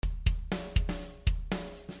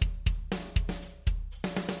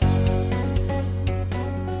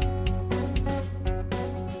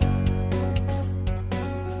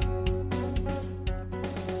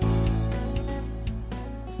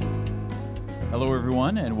Hello,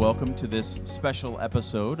 everyone, and welcome to this special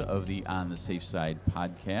episode of the On the Safe Side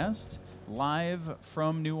podcast, live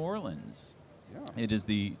from New Orleans. Yeah. It is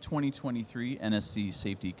the 2023 NSC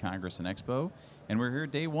Safety Congress and Expo, and we're here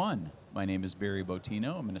day one. My name is Barry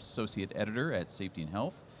Botino. I'm an associate editor at Safety and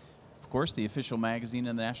Health. Of course, the official magazine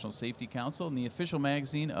of the National Safety Council and the official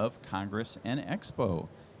magazine of Congress and Expo.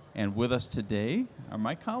 And with us today are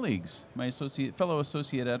my colleagues, my fellow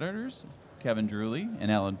associate editors, Kevin Drewley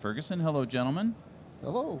and Alan Ferguson. Hello, gentlemen.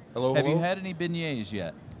 Hello. Hello. Have you had any beignets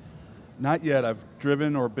yet? Not yet. I've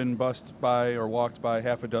driven or been bussed by or walked by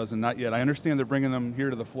half a dozen. Not yet. I understand they're bringing them here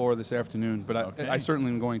to the floor this afternoon, but Okay. I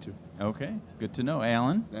certainly am going to. Okay, good to know.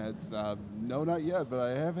 Alan? No, not yet, but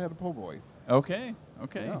I have had a po' boy. Okay.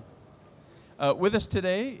 Yeah. With us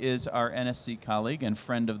today is our NSC colleague and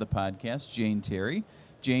friend of the podcast, Jane Terry.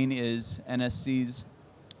 Jane is NSC's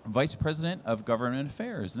Vice President of Government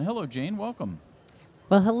Affairs. And hello, Jane. Welcome.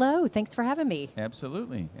 Well, hello. Thanks for having me.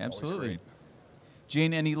 Absolutely. Always great.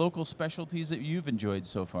 Jane, any local specialties that you've enjoyed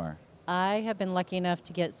so far? I have been lucky enough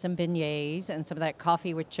to get some beignets and some of that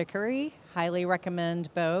coffee with chicory. Highly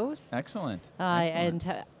recommend both. Excellent.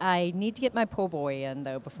 And I need to get my po' boy in,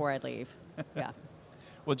 though, before I leave. Yeah.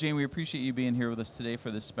 Well, Jane, we appreciate you being here with us today for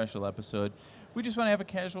this special episode. We just want to have a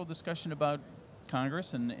casual discussion about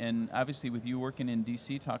Congress, and obviously with you working in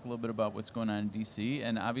D.C., talk a little bit about what's going on in D.C.,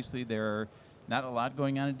 and obviously there are not a lot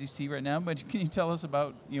going on in D.C. right now, but can you tell us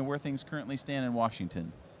about where things currently stand in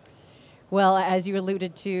Washington? Well, as you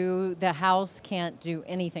alluded to, the House can't do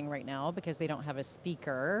anything right now because they don't have a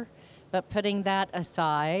speaker. But putting that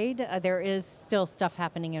aside, there is still stuff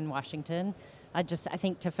happening in Washington. I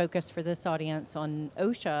think to focus for this audience on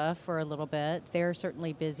OSHA for a little bit, they're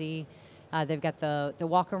certainly busy. They've got the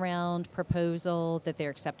walk-around proposal that they're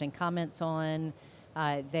accepting comments on.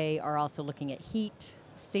 They are also looking at heat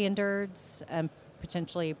standards and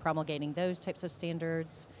potentially promulgating those types of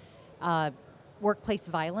standards. Workplace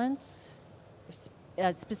violence,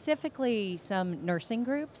 specifically some nursing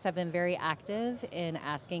groups have been very active in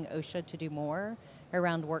asking OSHA to do more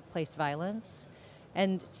around workplace violence.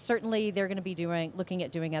 And certainly they're going to be looking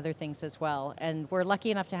at doing other things as well. And we're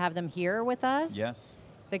lucky enough to have them here with us. Yes.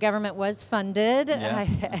 The government was funded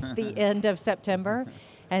at the end of September.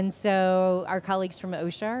 And so our colleagues from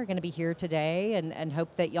OSHA are going to be here today and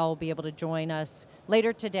hope that y'all will be able to join us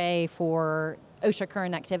later today for OSHA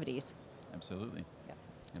current activities. Absolutely. Yeah.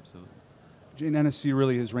 Absolutely. Jane, NSC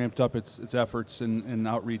really has ramped up its efforts and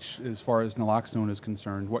outreach as far as naloxone is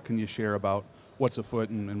concerned. What can you share about what's afoot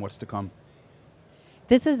and what's to come?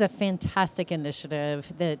 This is a fantastic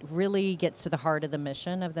initiative that really gets to the heart of the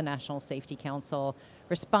mission of the National Safety Council.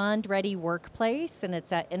 Respond Ready Workplace, and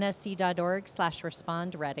it's at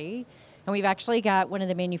nsc.org/respondready. And we've actually got one of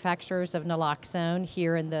the manufacturers of naloxone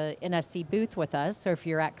here in the NSC booth with us. So if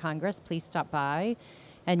you're at Congress, please stop by,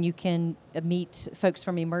 and you can meet folks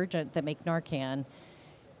from Emergent that make Narcan.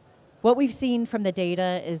 What we've seen from the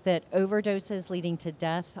data is that overdoses leading to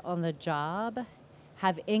death on the job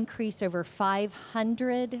have increased over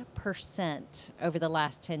 500% over the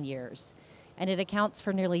last 10 years. And it accounts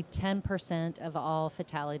for nearly 10% of all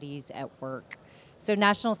fatalities at work. So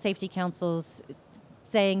National Safety Council's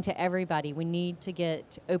saying to everybody, we need to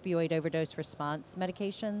get opioid overdose response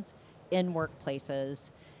medications in workplaces.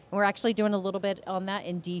 And we're actually doing a little bit on that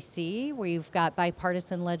in D.C. We've got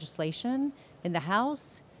bipartisan legislation in the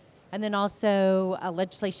House, and then also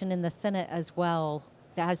legislation in the Senate as well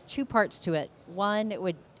that has two parts to it. One, it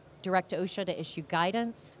would direct OSHA to issue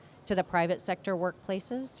guidance to the private sector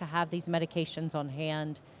workplaces to have these medications on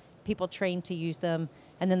hand, people trained to use them.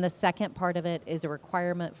 And then the second part of it is a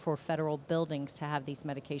requirement for federal buildings to have these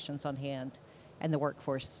medications on hand and the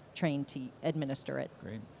workforce trained to administer it.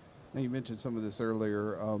 Great. Now, you mentioned some of this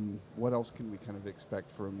earlier. What else can we kind of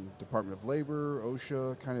expect from Department of Labor,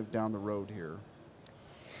 OSHA, kind of down the road here?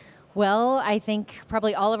 Well, I think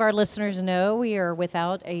probably all of our listeners know we are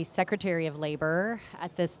without a Secretary of Labor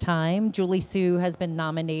at this time. Julie Sue has been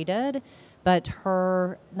nominated, but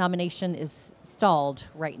her nomination is stalled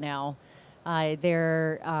right now.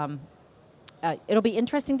 It'll be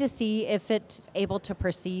interesting to see if it's able to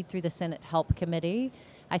proceed through the Senate Help Committee.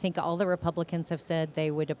 I think all the Republicans have said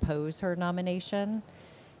they would oppose her nomination.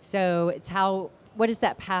 So it's what is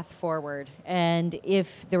that path forward? And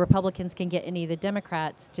if the Republicans can get any of the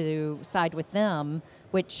Democrats to side with them,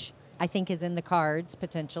 which I think is in the cards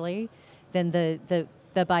potentially, then the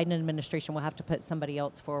Biden administration will have to put somebody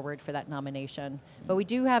else forward for that nomination. But we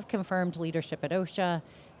do have confirmed leadership at OSHA,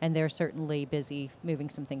 and they're certainly busy moving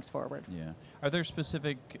some things forward. Yeah. Are there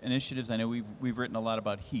specific initiatives? I know we've written a lot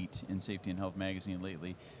about heat in Safety and Health magazine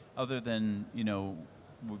lately. Other than,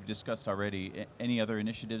 we've discussed already. Any other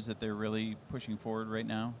initiatives that they're really pushing forward right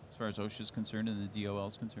now, as far as OSHA is concerned and the DOL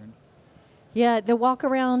is concerned? Yeah, the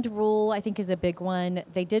walk-around rule, I think, is a big one.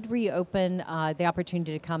 They did reopen the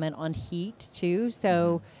opportunity to comment on heat, too.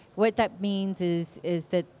 So what that means is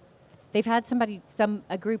that they've had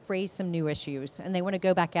a group raise some new issues, and they want to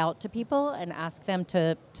go back out to people and ask them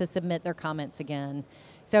to submit their comments again.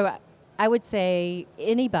 So I would say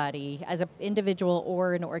anybody, as an individual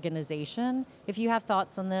or an organization, if you have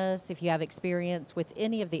thoughts on this, if you have experience with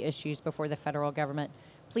any of the issues before the federal government,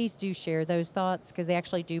 please do share those thoughts, because they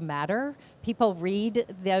actually do matter. People read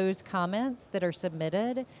those comments that are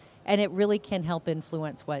submitted, and it really can help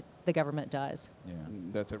influence what the government does. Yeah.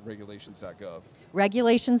 That's at regulations.gov.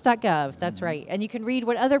 Regulations.gov, that's right. And you can read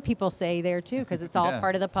what other people say there, too, because it's all Yes.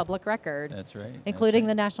 part of the public record. That's right. Including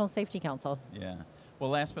That's the National Safety Council. Yeah. Well,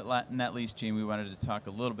 last but not least, Jane, we wanted to talk a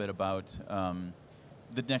little bit about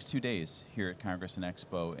the next 2 days here at Congress and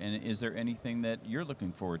Expo. And is there anything that you're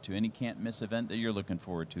looking forward to, any can't-miss event that you're looking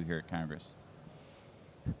forward to here at Congress?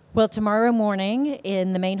 Well, tomorrow morning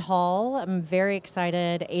in the main hall, I'm very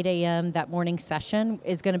excited. 8 a.m., that morning session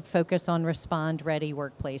is going to focus on respond-ready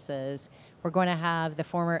workplaces. We're going to have the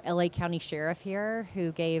former LA County Sheriff here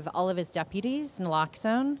who gave all of his deputies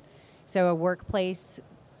naloxone. So a workplace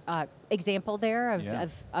example there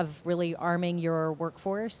of really arming your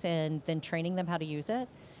workforce and then training them how to use it.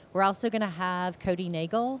 We're also going to have Cody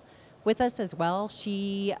Nagel with us as well.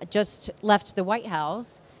 She just left the White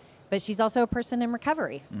House, but she's also a person in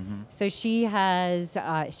recovery. So she has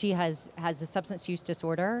a substance use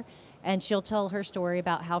disorder, and she'll tell her story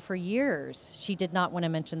about how for years she did not want to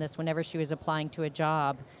mention this whenever she was applying to a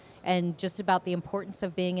job, and just about the importance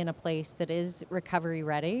of being in a place that is recovery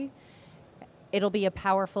ready. It'll be a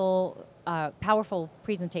powerful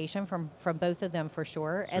presentation from both of them for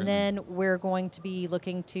sure. Certainly. And then we're going to be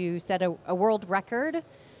looking to set a world record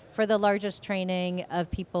for the largest training of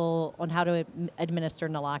people on how to administer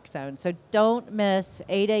naloxone. So don't miss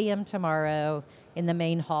 8 a.m. tomorrow in the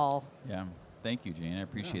main hall. Yeah. Thank you, Jane. I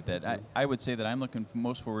appreciate that. I would say that I'm looking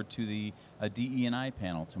most forward to the DE&I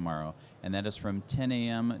panel tomorrow, and that is from 10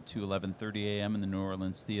 a.m. to 11:30 a.m. in the New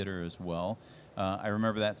Orleans Theater as well. I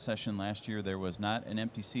remember that session last year. There was not an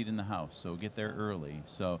empty seat in the house, so get there early.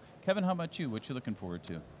 So, Kevin, how about you? What you looking forward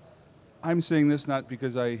to? I'm saying this not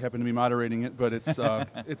because I happen to be moderating it, but it's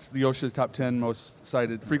it's the OSHA's top 10 most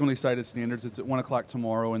frequently cited standards. It's at 1 o'clock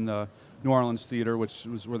tomorrow in the New Orleans Theater, which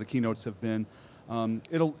was where the keynotes have been.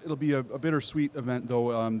 It'll be a bittersweet event,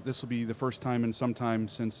 though. This will be the first time in some time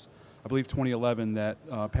since, I believe, 2011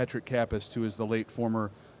 that Patrick Kappist, who is the late former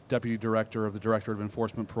Deputy Director of the Directorate of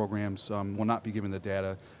Enforcement Programs, will not be given the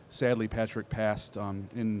data. Sadly, Patrick passed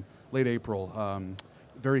in late April.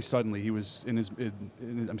 Very suddenly. He was in his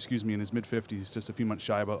mid-50s, just a few months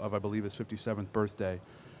shy of I believe, his 57th birthday.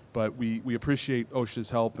 But we appreciate OSHA's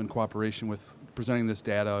help and cooperation with presenting this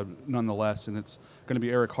data nonetheless, and it's going to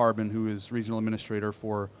be Eric Harbin, who is Regional Administrator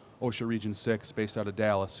for OSHA Region 6, based out of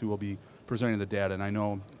Dallas, who will be presenting the data. And I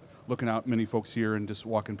know, looking out, many folks here and just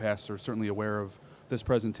walking past are certainly aware of this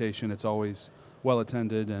presentation. It's always well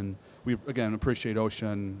attended, and we again appreciate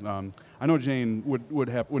OSHA. And I know Jane would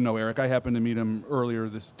know Eric. I happened to meet him earlier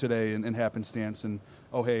today in happenstance, and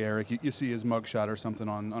oh hey Eric, you see his mugshot or something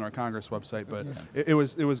on our Congress website. But it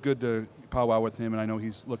was good to powwow with him, and I know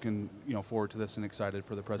he's looking forward to this and excited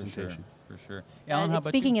for the presentation. For sure. Alan, how about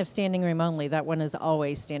Speaking you? of standing room only, that one is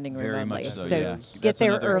always standing room Very only. much so. So Yeah. get That's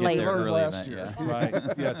there another early. Get there Learned early last event, year. yeah.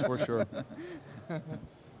 Right? Yes, for sure.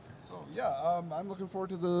 So yeah, I'm looking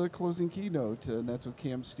forward to the closing keynote, and that's with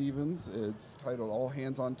Cam Stevens. It's titled "All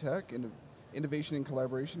Hands on Tech: Innovation and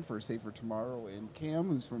Collaboration for a Safer Tomorrow." And Cam,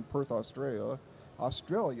 who's from Perth, Australia,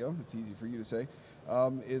 it's easy for you to say,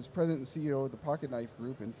 is president and CEO of the Pocket Knife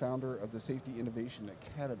Group and founder of the Safety Innovation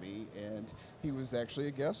Academy. And he was actually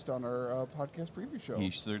a guest on our podcast preview show.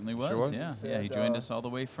 He certainly was. Sure was. Yeah. He said, He joined us all the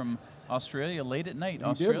way from Australia late at night. He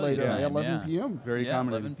Australia did later, time. 11 p.m. Very yeah,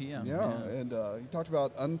 accommodating. 11 p.m. Yeah, and he talked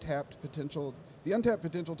about the untapped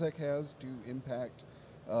potential tech has to impact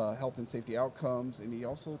health and safety outcomes, and he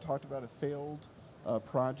also talked about a failed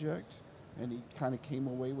project, and he kind of came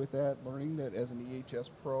away with that, learning that as an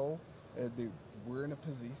EHS pro, we're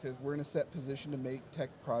in a set position to make tech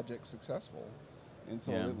projects successful, and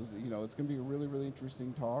so it was, it's going to be a really, really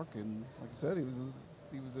interesting talk, and like I said, he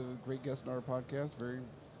was a great guest on our podcast, very,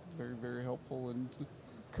 very, very helpful and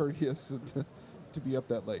courteous to be up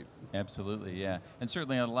that late. Absolutely, yeah, and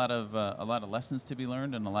certainly a lot of lessons to be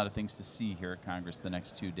learned and a lot of things to see here at Congress the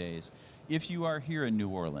next 2 days. If you are here in New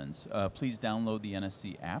Orleans, please download the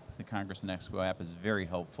NSC app. The Congress and Expo app is very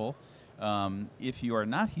helpful. If you are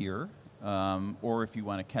not here, or if you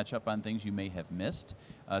want to catch up on things you may have missed,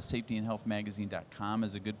 safetyandhealthmagazine.com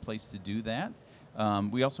is a good place to do that.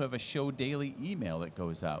 We also have a show daily email that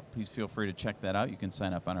goes out. Please feel free to check that out. You can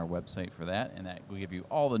sign up on our website for that, and that will give you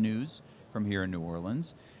all the news from here in New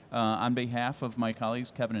Orleans. On behalf of my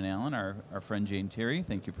colleagues, Kevin and Alan, our friend Jane Terry,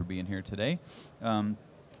 thank you for being here today.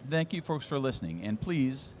 Thank you, folks, for listening, and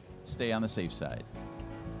please stay on the safe side.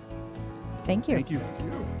 Thank you. Thank you.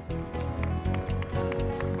 Thank you.